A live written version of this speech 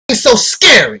so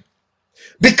scary?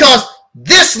 Because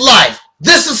this life,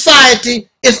 this society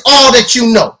is all that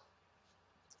you know.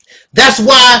 That's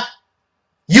why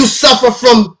you suffer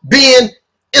from being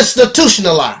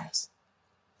institutionalized.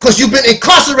 Because you've been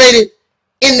incarcerated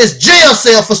in this jail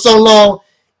cell for so long,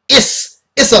 it's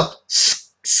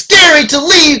scary to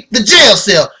leave the jail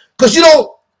cell because you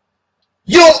don't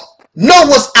know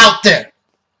what's out there.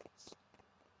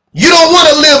 You don't want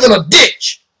to live in a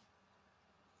ditch.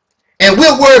 And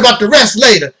we'll worry about the rest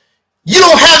later. You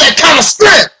don't have that kind of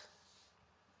strength.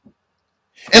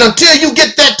 And until you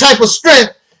get that type of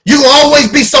strength, you will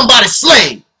always be somebody's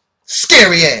slave.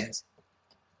 Scary ass.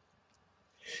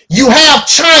 You have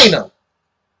China.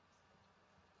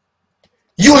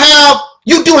 You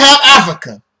do have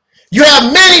Africa. You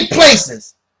have many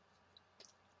places.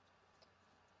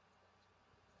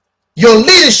 Your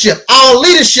leadership, our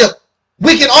leadership,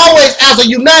 we can always, as a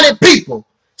united people.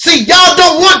 See, y'all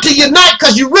don't want to unite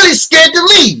because you're really scared to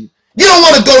leave. You don't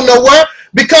want to go nowhere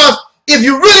because if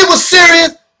you really was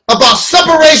serious about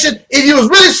separation, if you was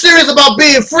really serious about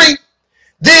being free,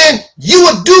 then you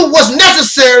would do what's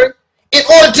necessary in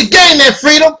order to gain that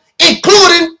freedom,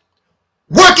 including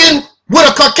working with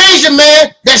a Caucasian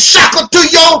man that's shackled to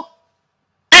your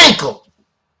ankle.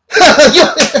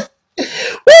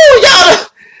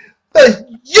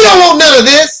 You don't want none of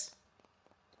this.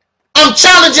 I'm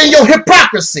challenging your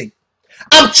hypocrisy.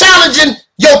 I'm challenging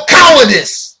your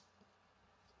cowardice.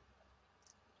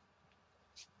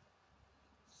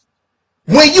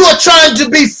 When you are trying to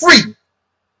be free,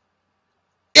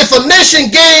 if a nation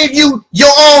gave you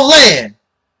your own land,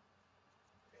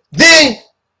 then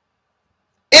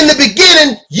in the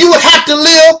beginning you would have to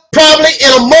live probably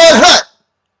in a mud hut.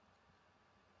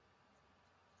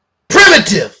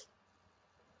 Primitive.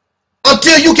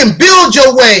 Until you can build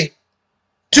your way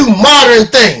to modern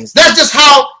things. That's just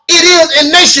how it is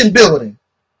in nation building.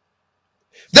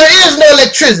 There is no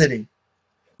electricity.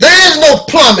 There is no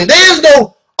plumbing. There is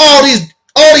no all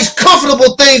these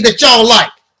comfortable things that y'all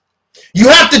like. You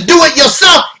have to do it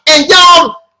yourself, and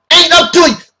y'all ain't up to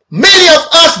it. Many of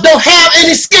us don't have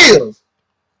any skills.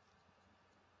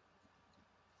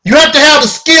 You have to have the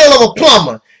skill of a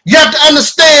plumber. You have to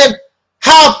understand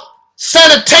how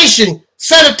sanitation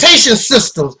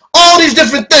systems, all these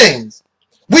different things.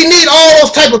 We need all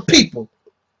those type of people.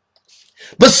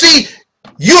 But see,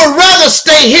 you'd rather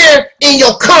stay here in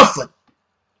your comfort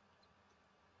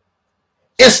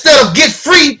instead of get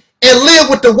free and live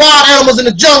with the wild animals in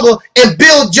the jungle and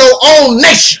build your own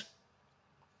nation.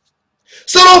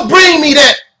 So don't bring me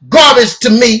that garbage to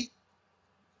me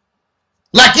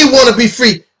like you want to be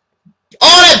free.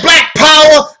 All that black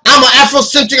power, I'm an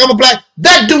Afrocentric, I'm a black,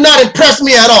 that do not impress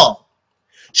me at all.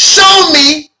 Show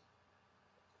me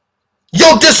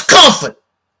your discomfort.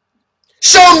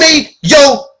 Show me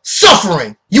your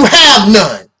suffering. You have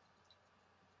none.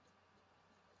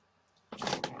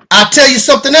 I'll tell you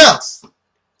something else.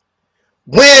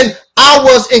 When I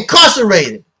was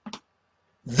incarcerated,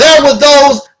 there were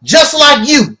those just like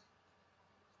you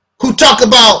who talk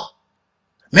about,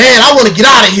 man, I want to get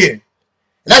out of here. And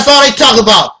that's all they talk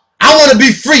about. I want to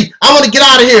be free. I want to get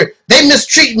out of here. They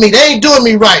mistreat me. They ain't doing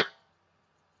me right.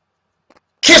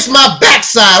 Kiss my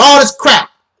backside, all this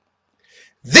crap.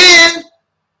 Then,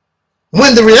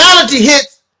 when the reality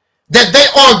hits that they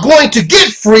are going to get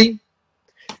free,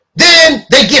 then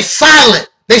they get silent.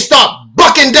 They start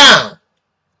bucking down.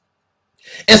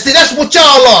 And see, that's what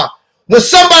y'all are. When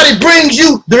somebody brings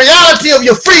you the reality of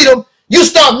your freedom, you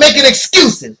start making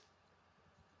excuses.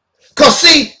 Because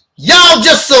see, y'all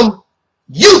just some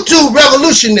YouTube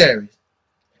revolutionaries,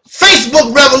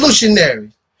 Facebook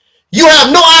revolutionaries. You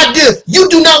have no idea. You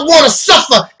do not want to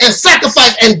suffer and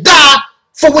sacrifice and die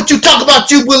for what you talk about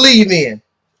you believe in.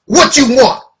 What you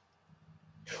want.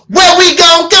 Where we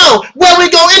gonna go? Where we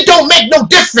go? It don't make no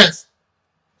difference.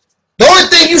 The only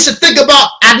thing you should think about,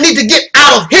 I need to get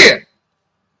out of here.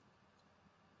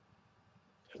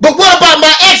 But what about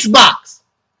my Xbox?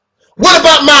 What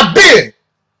about my beer?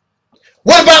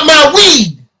 What about my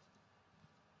weed?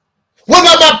 What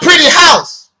about my pretty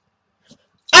house?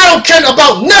 I don't care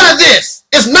about none of this.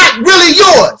 It's not really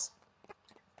yours.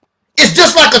 It's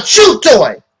just like a chew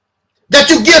toy that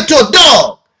you give to a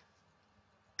dog.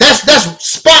 That's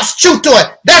Spot's chew toy.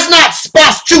 That's not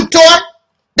Spot's chew toy.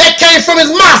 That came from his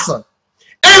massa.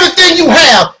 Everything you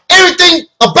have, everything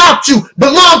about you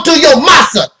belongs to your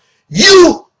massa.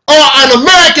 You are an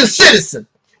American citizen.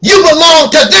 You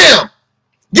belong to them.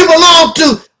 You belong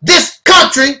to this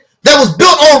country that was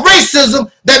built on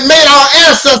racism that made our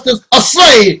ancestors a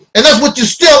slave. And that's what you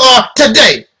still are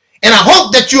today. And I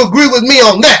hope that you agree with me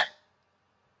on that.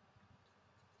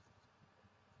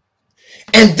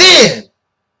 And then,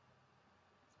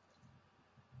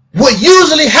 what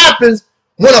usually happens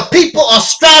when a people are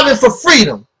striving for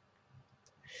freedom,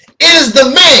 it is the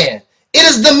man, it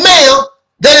is the male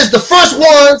that is the first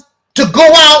ones to go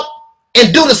out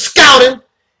and do the scouting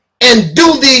and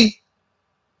do the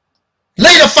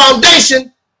lay the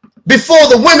foundation before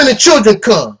the women and children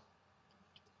come.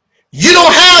 You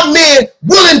don't have men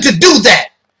willing to do that.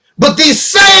 But these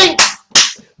same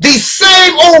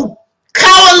old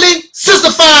cowardly,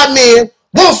 sissified men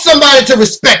want somebody to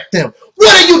respect them.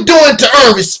 What are you doing to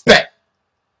earn respect?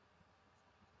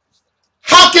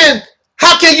 How can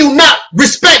you not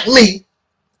respect me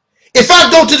if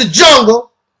I go to the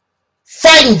jungle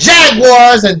fighting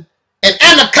jaguars and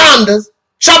anacondas,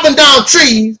 chopping down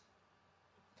trees,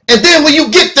 and then when you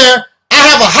get there, I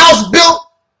have a house built,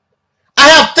 I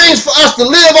have things for us to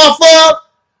live off of,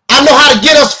 I know how to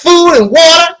get us food and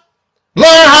water,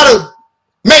 learn how to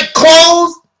make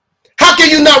clothes. How can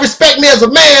you not respect me as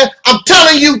a man? I'm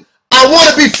telling you, I want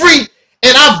to be free,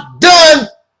 and I've done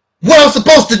what I'm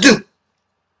supposed to do.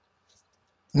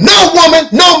 No woman,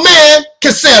 no man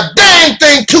can say a dang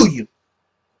thing to you.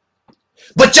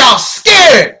 But y'all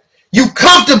scared. You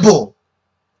comfortable.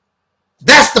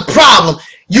 That's the problem.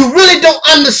 You really don't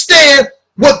understand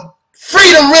what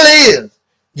freedom really is.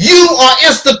 You are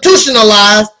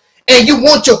institutionalized and you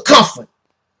want your comfort.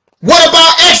 What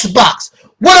about Xbox?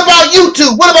 What about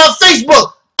YouTube? What about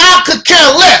Facebook? I could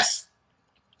care less.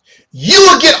 You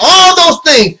will get all those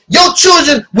things. Your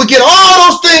children will get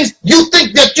all those things you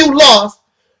think that you lost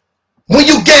when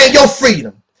you gain your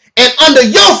freedom. And under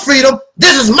your freedom,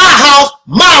 this is my house,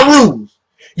 my rules.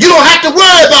 You don't have to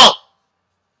worry about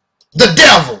the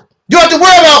devil. You don't have to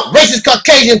worry about racist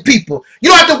Caucasian people. You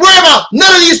don't have to worry about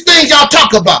none of these things y'all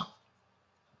talk about.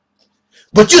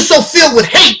 But you're so filled with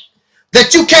hate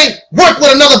that you can't work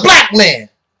with another black man.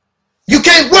 You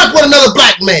can't work with another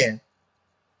black man.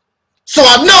 So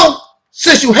I know,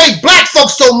 since you hate black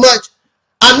folks so much,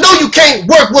 I know you can't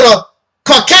work with a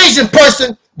Caucasian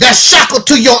person that's shackled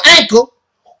to your ankle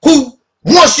who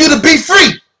wants you to be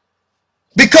free.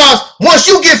 Because once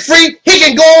you get free, he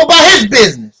can go on about his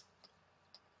business.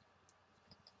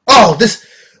 Oh,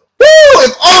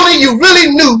 if only you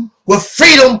really knew what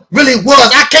freedom really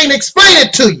was. I can't explain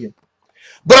it to you.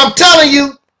 But I'm telling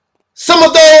you, some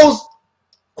of those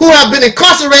who have been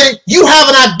incarcerated, you have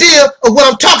an idea of what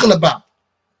I'm talking about.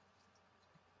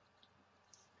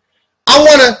 I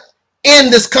want to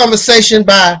end this conversation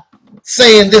by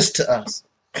saying this to us.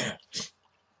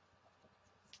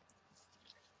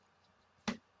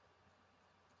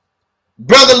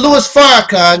 Brother Louis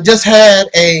Farrakhan just had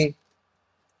a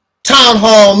town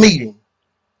hall meeting.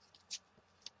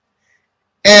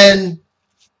 And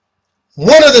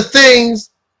one of the things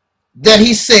that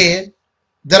he said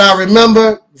that I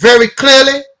remember very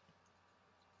clearly,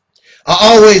 I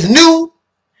always knew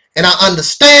and I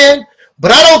understand,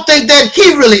 but I don't think that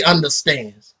he really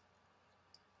understands.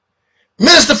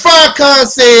 Minister Farrakhan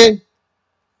said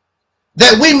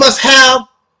that we must have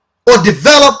or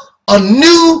develop a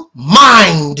new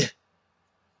mind,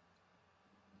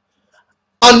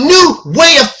 a new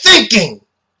way of thinking.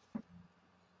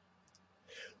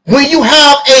 When you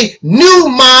have a new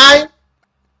mind,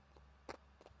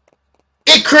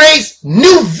 it creates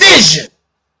new vision.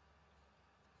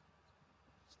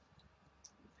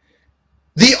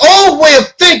 The old way of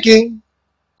thinking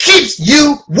keeps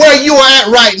you where you are at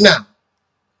right now.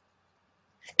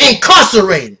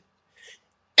 Incarcerated.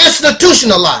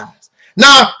 Institutionalized.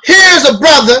 Now, here's a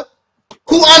brother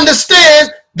who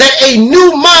understands that a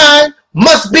new mind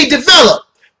must be developed.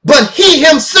 But he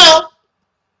himself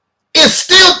is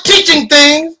still teaching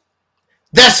things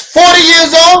that's 40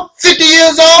 years old, 50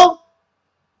 years old,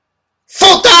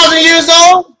 4,000 years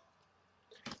old.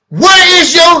 Where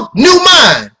is your new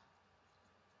mind?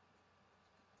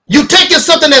 You taking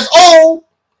something that's old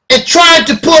and trying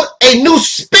to put a new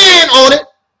spin on it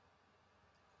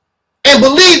and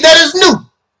believe that it's new.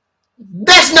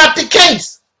 That's not the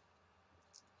case.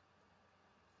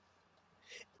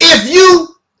 If you,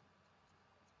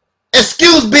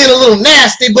 excuse being a little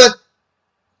nasty, but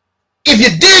if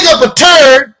you dig up a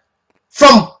turd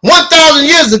from 1,000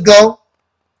 years ago,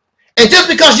 and just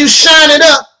because you shine it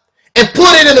up and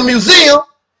put it in a museum,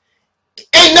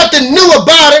 ain't nothing new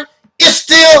about it. It's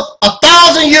still a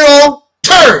 1,000-year-old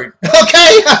turd,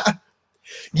 okay?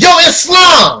 Your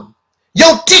Islam,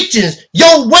 your teachings,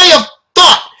 your way of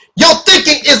thought, your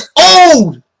thinking is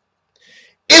old.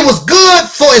 It was good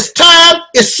for its time.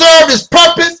 It served its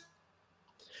purpose.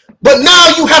 But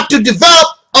now you have to develop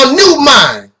a new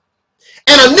mind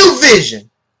and a new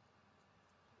vision.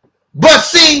 But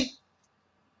see,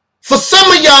 for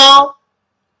some of y'all,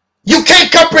 you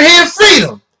can't comprehend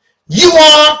freedom. You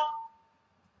are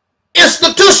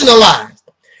institutionalized.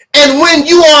 And when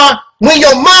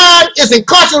your mind is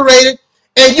incarcerated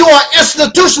and you are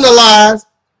institutionalized,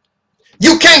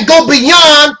 you can't go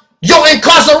beyond your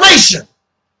incarceration.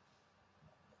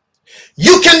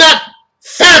 You cannot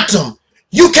fathom.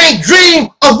 You can't dream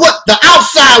of what the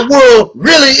outside world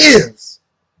really is.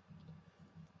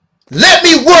 Let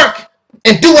me work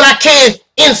and do what I can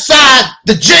inside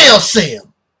the jail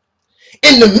cell,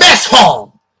 in the mess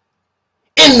hall,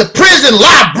 in the prison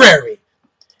library.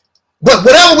 But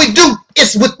whatever we do,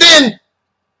 it's within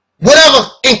whatever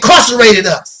incarcerated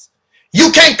us.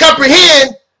 You can't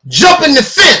comprehend jumping the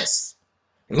fence,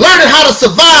 learning how to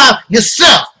survive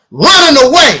yourself, running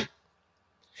away,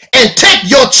 and take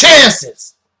your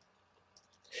chances.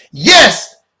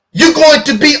 Yes, you're going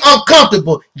to be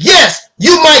uncomfortable. Yes,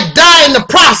 you might die in the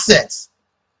process.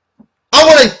 I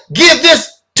want to give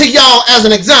this to y'all as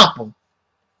an example.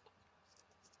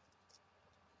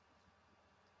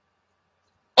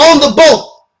 On the boat,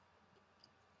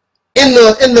 in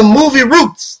the movie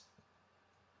Roots,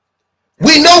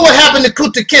 we know what happened to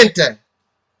Kunta Kinte.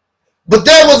 But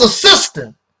there was a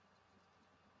sister,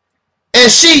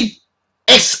 and she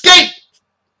escaped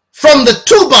from the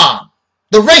Tuba,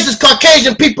 the racist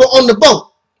Caucasian people on the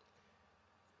boat.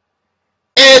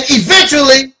 And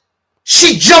eventually,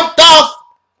 she jumped off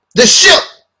the ship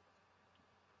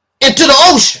into the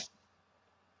ocean.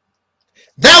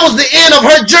 That was the end of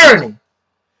her journey.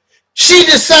 She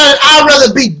decided, I'd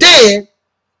rather be dead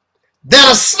than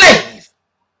a slave.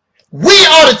 We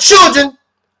are the children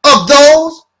of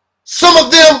those. Some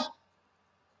of them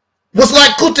was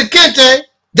like Kunta Kinte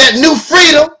that knew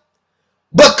freedom,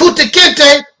 but Kunta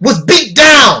Kinte was beat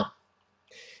down.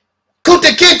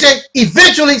 Kunta Kinte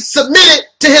eventually submitted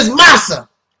to his massa.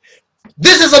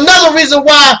 This is another reason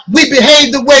why we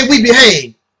behave the way we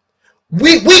behave.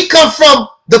 We come from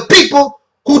the people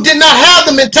who did not have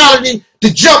the mentality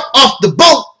to jump off the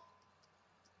boat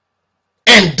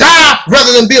and die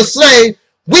rather than be a slave.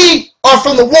 We are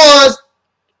from the ones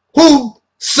who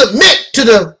submit to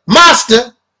the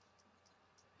master,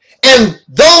 and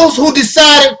those who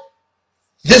decided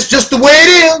this just the way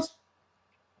it is.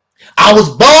 I was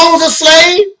born as a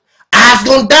slave, I was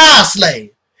going to die a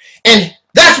slave. And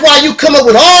that's why you come up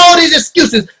with all these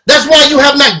excuses. That's why you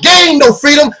have not gained no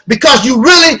freedom, because you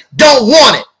really don't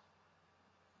want it.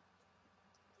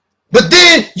 But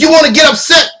then you want to get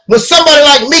upset when somebody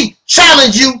like me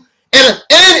challenge you, and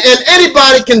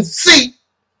anybody can see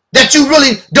that you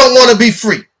really don't want to be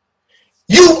free.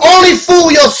 You only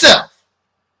fool yourself.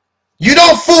 You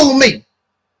don't fool me.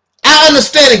 I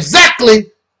understand exactly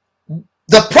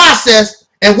the process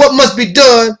and what must be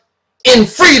done in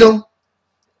freedom.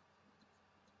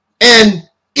 And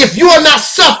if you are not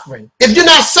suffering, if you're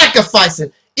not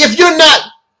sacrificing, if you're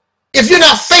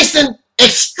not facing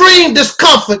extreme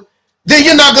discomfort, then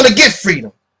you're not going to get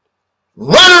freedom.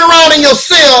 Running around in your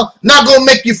cell not going to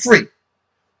make you free.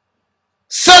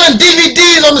 Selling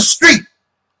DVDs on the street,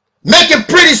 making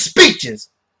pretty speeches,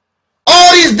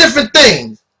 all these different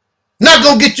things, not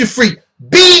going to get you free.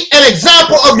 Be an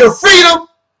example of your freedom.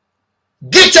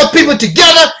 Get your people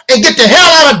together and get the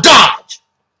hell out of Dodge.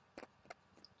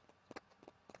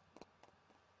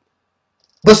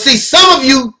 But see, some of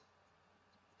you,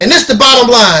 and this is the bottom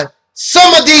line,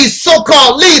 some of these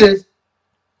so-called leaders,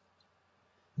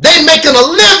 they making a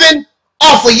living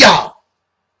off of y'all.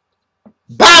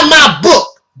 Buy my book,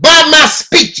 buy my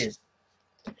speeches.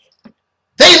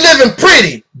 They living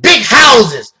pretty, big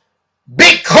houses,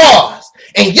 big cars,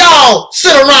 and y'all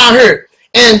sit around here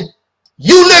and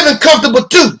you living comfortable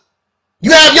too.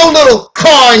 You have your little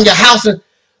car in your house, and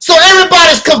so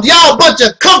everybody's comfortable. Y'all a bunch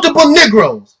of comfortable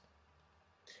Negroes.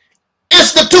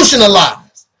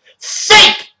 Institutionalized,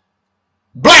 fake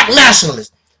black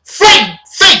nationalists, fake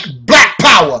black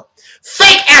power,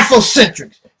 fake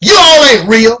Afrocentrics. You all ain't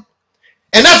real.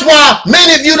 And that's why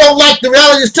many of you don't like the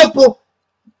Realities Temple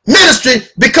ministry,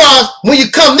 because when you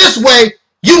come this way,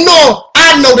 you know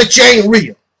I know that you ain't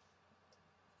real.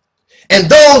 And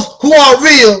those who are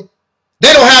real,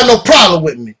 they don't have no problem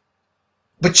with me.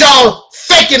 But y'all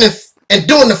faking and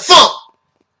doing the funk,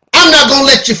 I'm not going to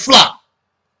let you fly.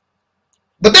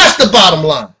 But that's the bottom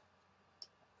line.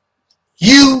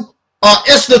 You are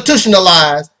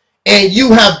institutionalized and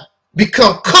you have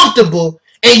become comfortable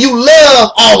and you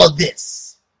love all of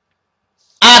this.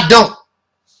 I don't.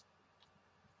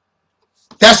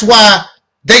 That's why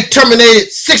they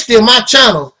terminated 60 of my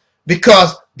channels,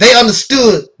 because they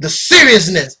understood the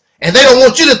seriousness and they don't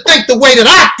want you to think the way that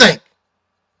I think.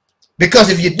 Because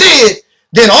if you did,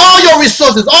 then all your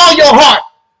resources, all your heart,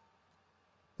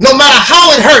 no matter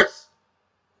how it hurts,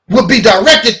 will be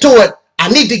directed toward, I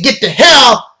need to get the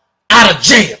hell out of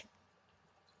jail.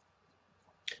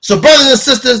 So brothers and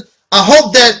sisters, I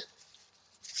hope that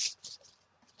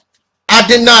I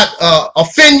did not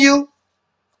offend you,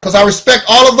 because I respect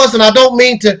all of us, and I don't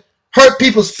mean to hurt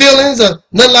people's feelings or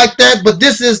nothing like that, but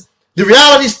this is the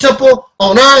reality's temple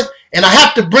on earth, and I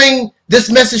have to bring this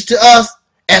message to us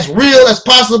as real as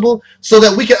possible so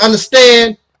that we can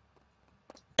understand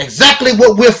exactly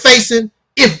what we're facing,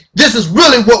 if this is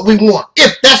really what we want,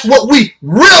 if that's what we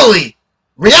really,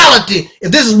 reality,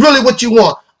 if this is really what you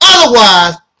want.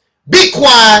 Otherwise, be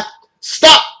quiet,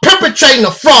 stop perpetrating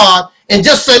a fraud, and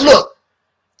just say, look,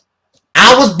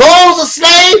 I was born as a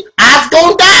slave, I was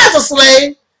going to die as a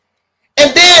slave,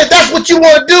 and then if that's what you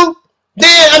want to do,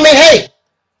 then, I mean, hey,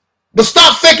 but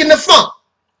stop faking the funk.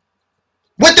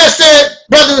 With that said,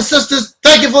 brothers and sisters,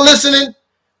 thank you for listening.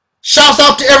 Shouts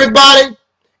out to everybody.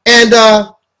 And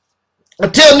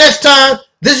until next time,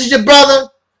 this is your brother,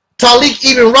 Taalik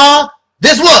Ibn'rad.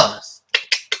 This was,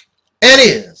 and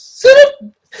is,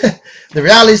 the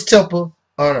reality's temple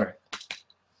on earth.